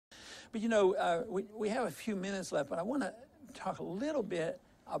But you know, we have a few minutes left, but I want to talk a little bit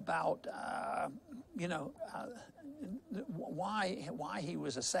about, you know, why he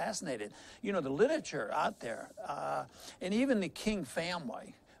was assassinated. You know, the literature out there, and even the King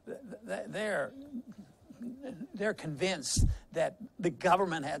family, they're convinced that the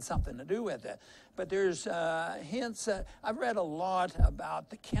government had something to do with it. But there's hints. I've read a lot about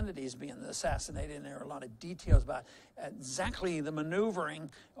the Kennedys being assassinated, and there are a lot of details about exactly the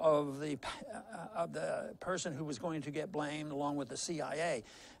maneuvering of the person who was going to get blamed, along with the CIA.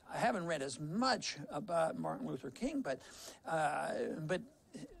 I haven't read as much about Martin Luther King, but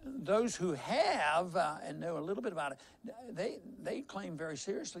those who have and know a little bit about it, they claim very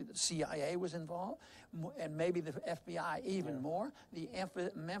seriously that the CIA was involved, and maybe the FBI even more. The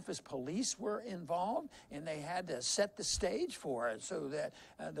Memphis police were involved, and they had to set the stage for it so that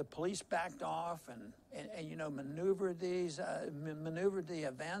the police backed off and you know, maneuvered the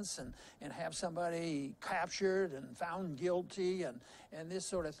events and have somebody captured and found guilty and this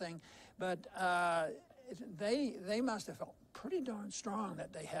sort of thing. But they must have felt pretty darn strong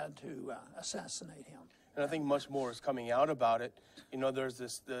that they had to assassinate him. And I think much more is coming out about it. You know, there's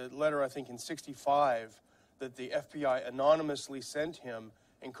the letter, I think, in '65 that the FBI anonymously sent him,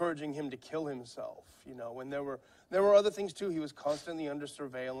 encouraging him to kill himself. You know, and there were other things too. He was constantly under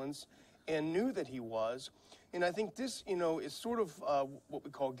surveillance and knew that he was. And I think this, you know, is sort of what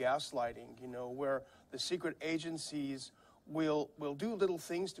we call gaslighting, you know, where the secret agencies will do little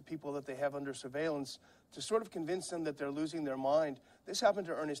things to people that they have under surveillance to sort of convince them that they're losing their mind. This happened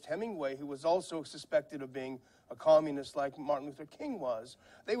to Ernest Hemingway, who was also suspected of being a communist like Martin Luther King was.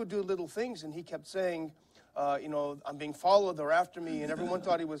 They would do little things, and he kept saying, you know, I'm being followed, they're after me, and everyone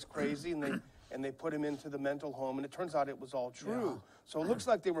thought he was crazy, and they put him into the mental home, and it turns out it was all true. Yeah. So it looks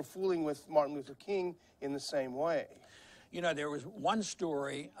like they were fooling with Martin Luther King in the same way. You know, there was one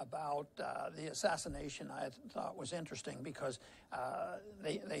story about the assassination I thought was interesting because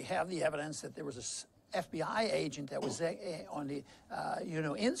they have the evidence that there was a FBI agent that was on the, you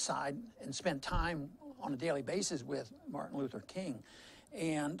know, inside and spent time on a daily basis with Martin Luther King.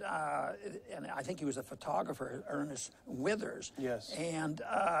 And I think he was a photographer, Ernest Withers. Yes. And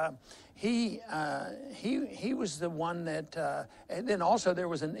he was the one that, and then also there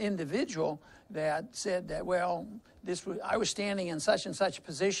was an individual that said that, well, I was standing in such and such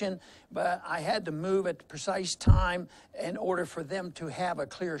position, but I had to move at the precise time in order for them to have a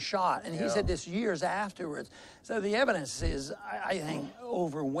clear shot. And he said this years afterwards. So the evidence is, I think,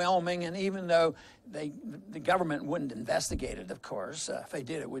 overwhelming. And even though the government wouldn't investigate it, of course, if they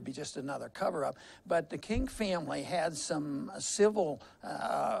did, it would be just another cover-up. But the King family had some civil,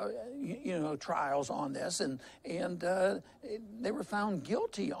 you know, trials on this, and they were found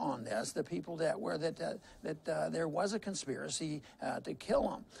guilty on this. The people that were that there was a conspiracy to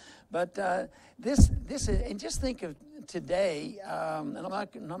kill him. But this is, and just think of today, and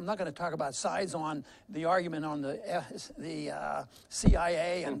I'm not going to talk about sides on the argument on the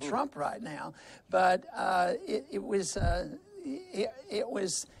CIA and Trump right now, but it was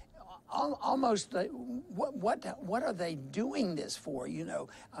almost like, what are they doing this for? You know,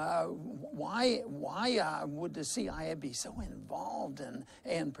 why would the CIA be so involved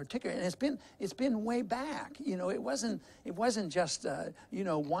and particularly? And it's been way back. You know, it wasn't just you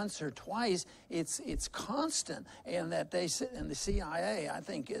know, once or twice. It's constant, and that the CIA, I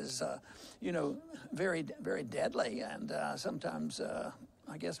think, is you know, very deadly, and sometimes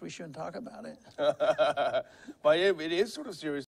I guess we shouldn't talk about it. But it is sort of serious.